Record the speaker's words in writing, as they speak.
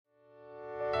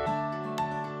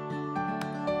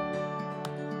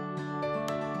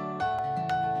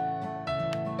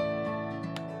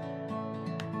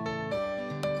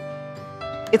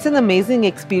It's an amazing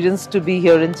experience to be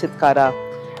here in Chitkara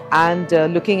and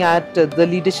looking at the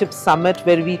Leadership Summit,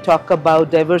 where we talk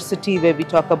about diversity, where we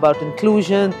talk about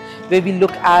inclusion, where we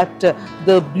look at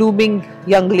the blooming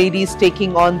young ladies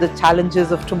taking on the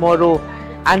challenges of tomorrow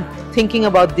and thinking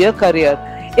about their career.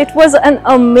 It was an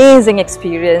amazing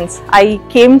experience. I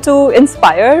came to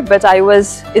inspire, but I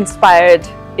was inspired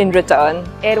in return.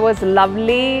 It was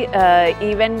lovely,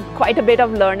 even quite a bit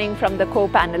of learning from the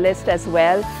co-panelists as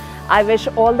well. I wish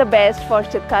all the best for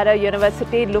Chitkara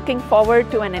University. Looking forward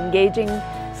to an engaging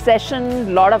session.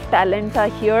 A lot of talent are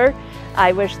here.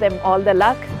 I wish them all the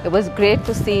luck. It was great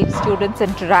to see students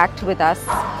interact with us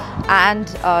and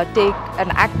take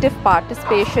an active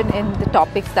participation in the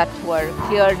topics that were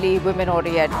clearly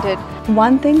women-oriented.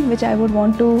 One thing which I would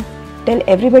want to tell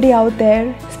everybody out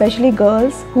there, especially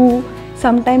girls who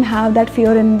sometimes have that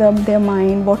fear in their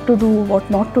mind, what to do, what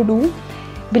not to do.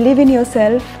 Believe in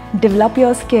yourself, develop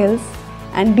your skills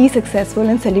and be successful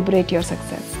and celebrate your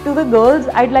success. To the girls,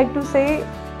 I'd like to say,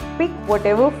 pick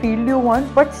whatever field you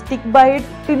want, but stick by it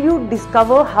till you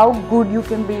discover how good you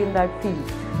can be in that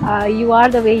field. You are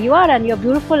the way you are and you're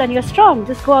beautiful and you're strong.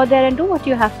 Just go out there and do what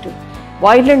you have to.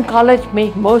 While in college,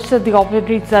 make most of the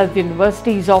opportunities that the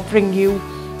university is offering you,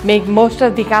 make most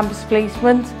of the campus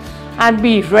placements and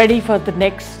be ready for the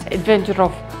next adventure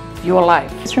of your life.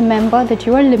 Just remember that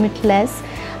you are limitless,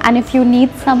 and if you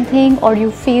need something or you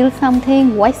feel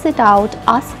something, voice it out,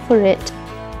 ask for it.